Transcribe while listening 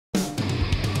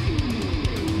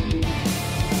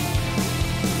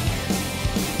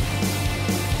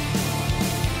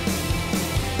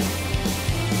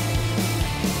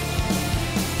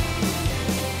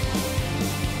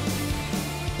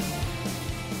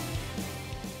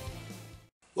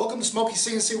Welcome to Smokey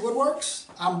CNC Woodworks.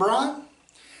 I'm Brian,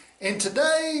 and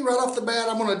today, right off the bat,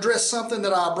 I'm going to address something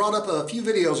that I brought up a few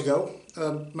videos ago,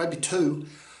 maybe two.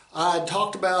 I had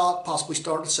talked about possibly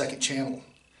starting a second channel.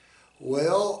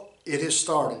 Well, it has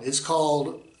started. It's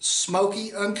called Smokey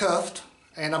Uncuffed,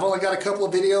 and I've only got a couple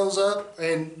of videos up,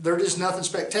 and they're just nothing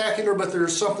spectacular, but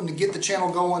there's something to get the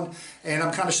channel going, and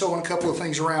I'm kind of showing a couple of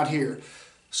things around here.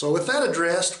 So with that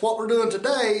addressed, what we're doing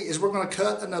today is we're going to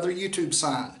cut another YouTube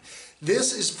sign.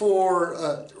 This is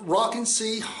for Rockin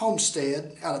C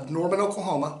Homestead out of Norman,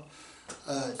 Oklahoma,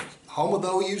 home of the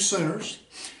OU Sooners.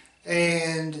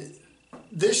 And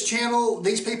this channel,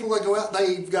 these people that go out,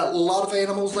 they've got a lot of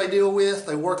animals they deal with.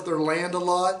 They work their land a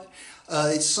lot.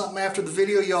 It's something after the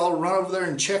video, y'all run over there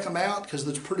and check them out because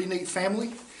it's a pretty neat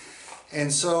family.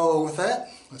 And so with that,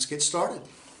 let's get started.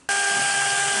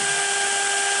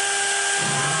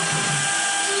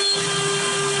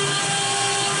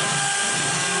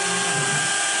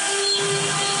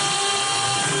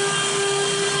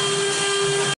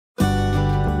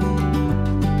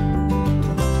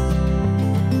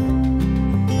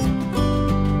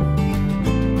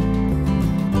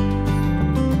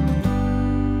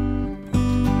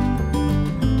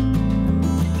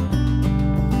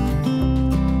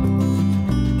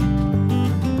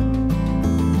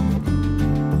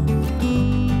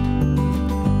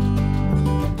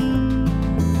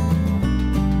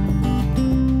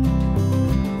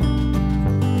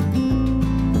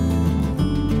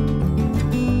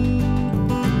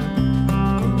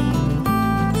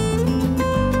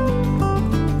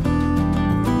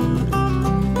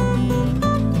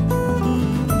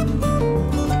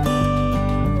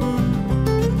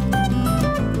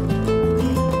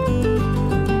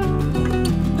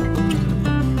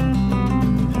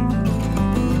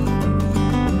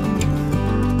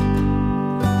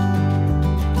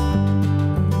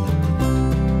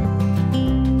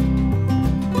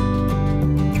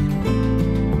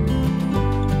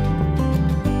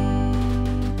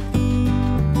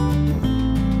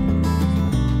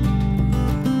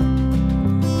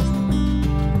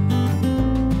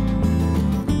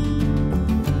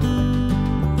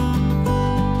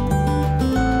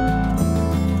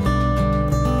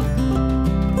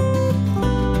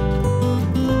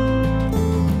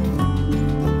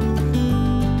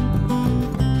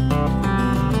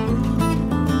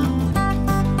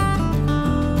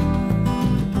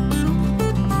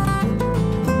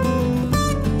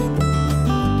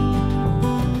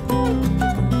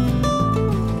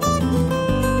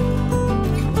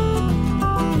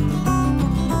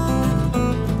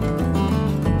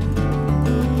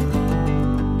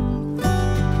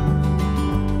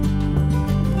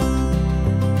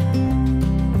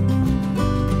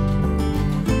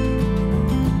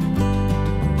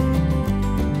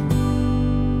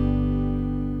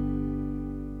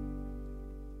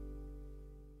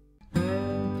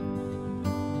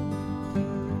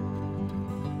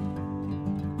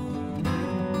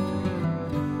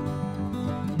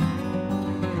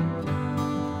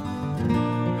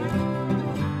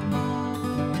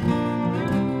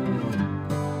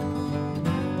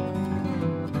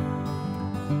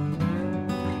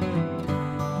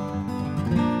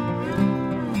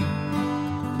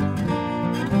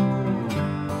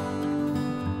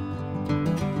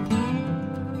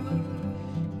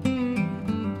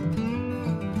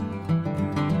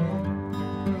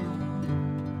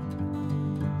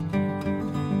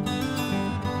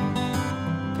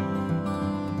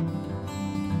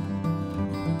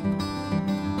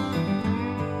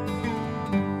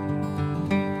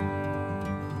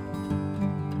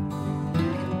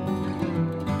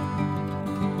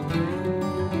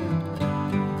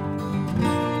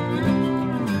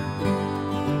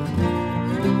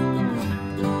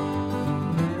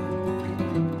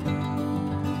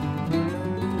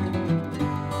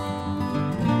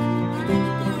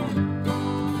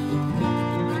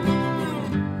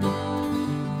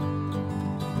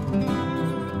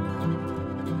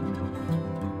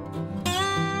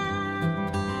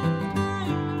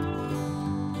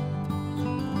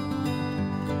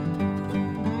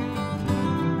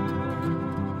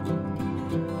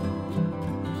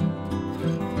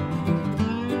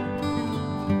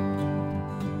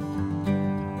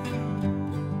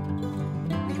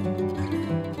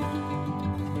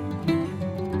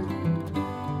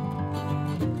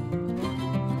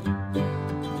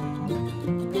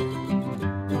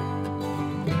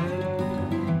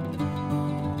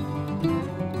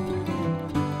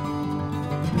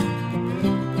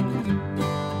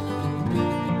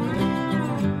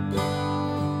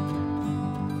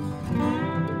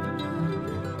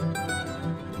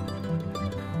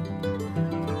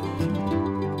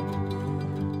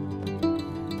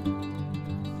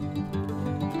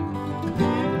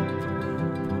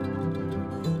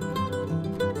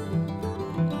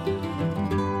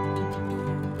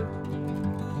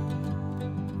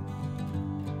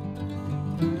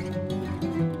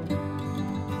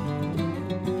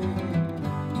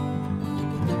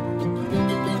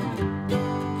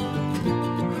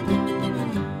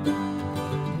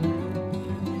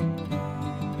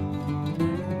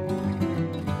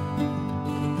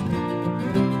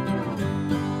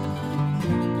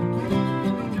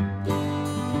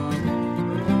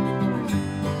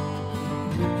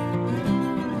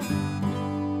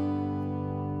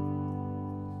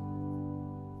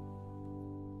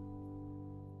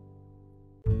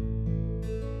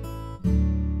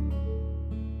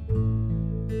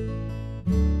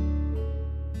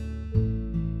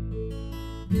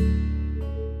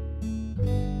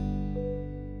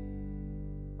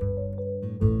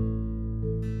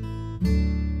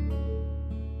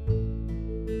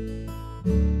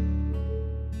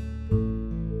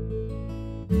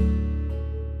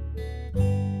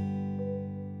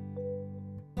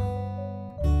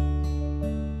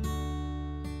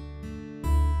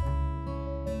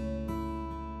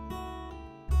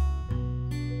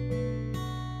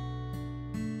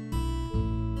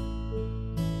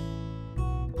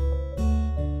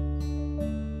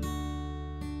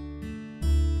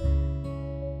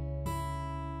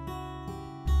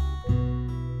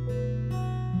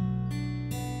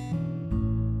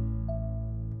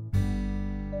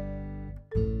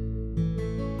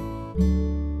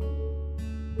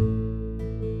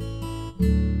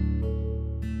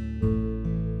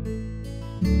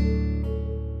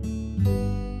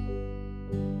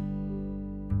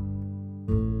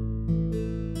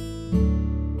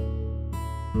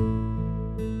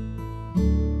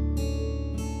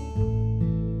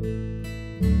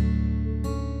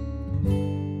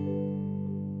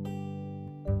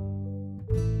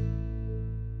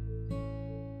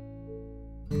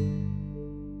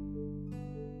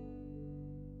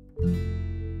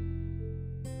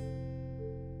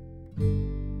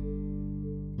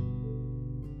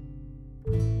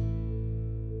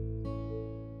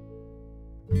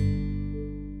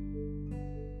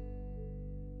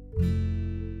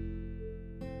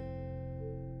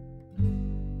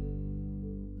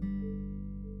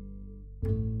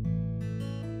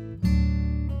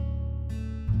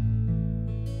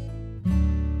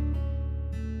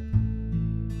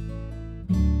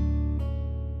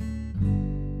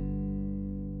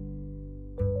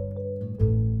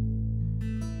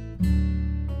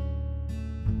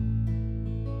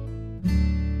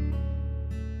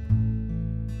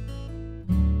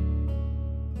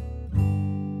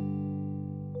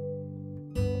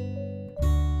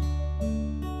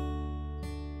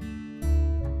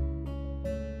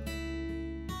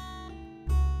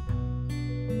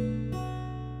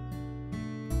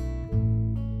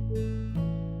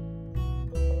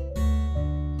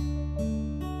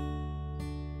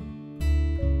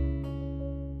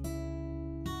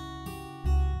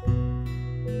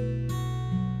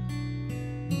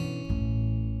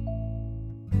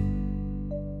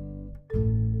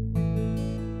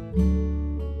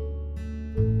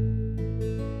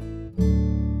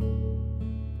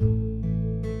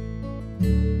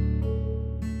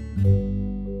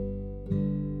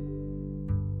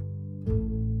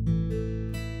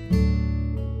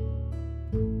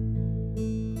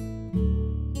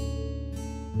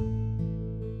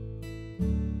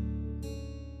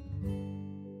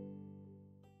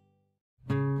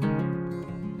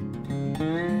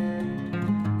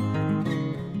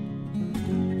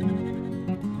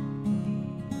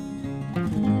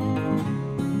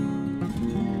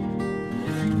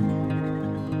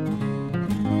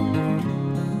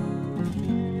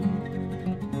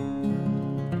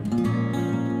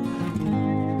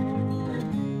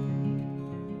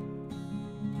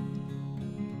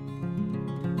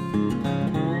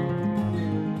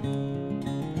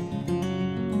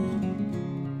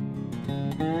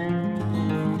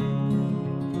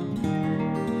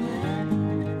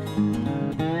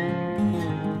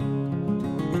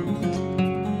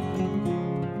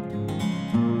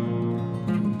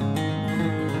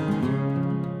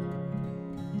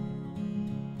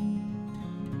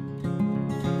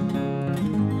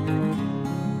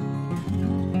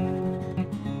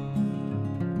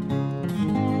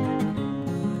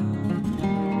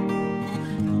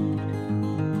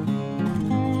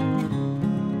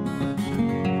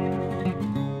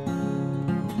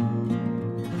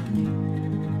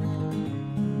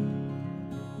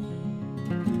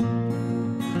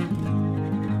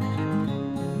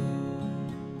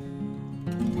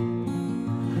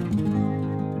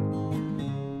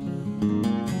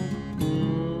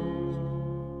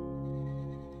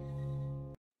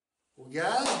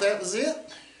 Guys, that was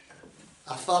it.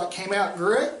 I thought it came out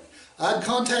great. I'd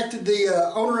contacted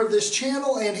the owner of this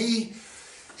channel, and he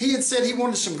He had said he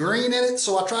wanted some green in it,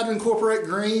 so I tried to incorporate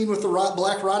green with the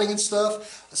black writing and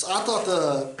stuff. So I thought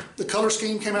the color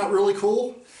scheme came out really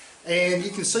cool. And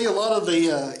you can see a lot of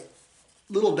the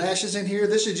little dashes in here.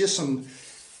 This is just some,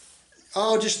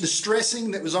 just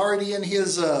distressing that was already in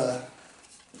his logo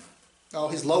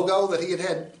that he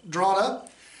had drawn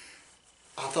up.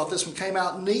 I thought this one came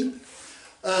out neat.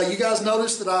 You guys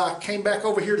noticed that I came back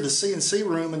over here to the CNC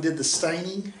room and did the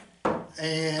staining,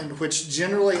 and which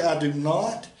generally I do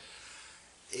not.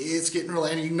 It's getting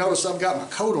really, and you notice I've got my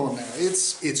coat on now.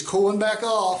 It's cooling back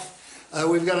off.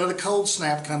 We've got another cold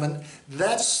snap coming.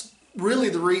 That's really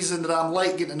the reason that I'm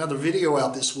late getting another video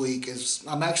out this week. Is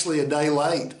I'm actually a day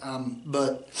late,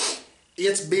 but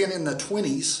it's been in the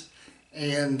 20s,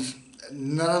 and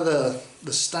none of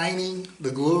the staining,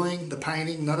 the gluing, the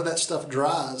painting, none of that stuff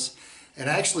dries. And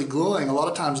actually gluing, a lot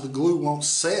of times the glue won't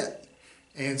set,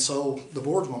 and so the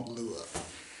boards won't glue up.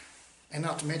 And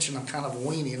not to mention, I'm kind of a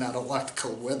weenie and I don't like the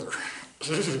cold weather.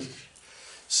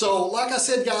 So, like I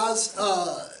said, guys,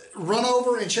 run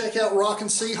over and check out Rockin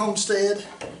C Homestead.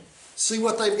 See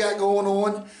what they've got going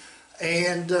on.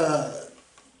 And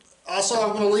also,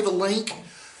 I'm going to leave a link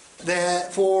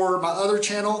for my other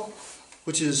channel,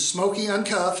 which is Smokey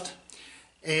Uncuffed.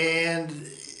 And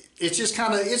it's just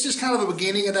kind of the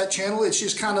beginning of that channel. It's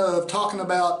just kind of talking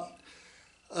about,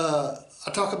 I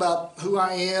talk about who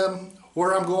I am,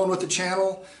 where I'm going with the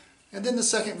channel, and then the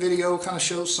second video kind of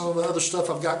shows some of the other stuff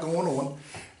I've got going on.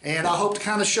 And I hope to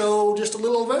kind of show just a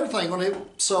little of everything on it,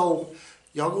 so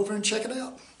y'all go over and check it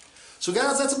out. So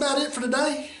guys, that's about it for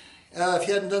today. If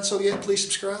you hadn't done so yet, please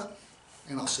subscribe,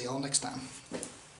 and I'll see y'all next time.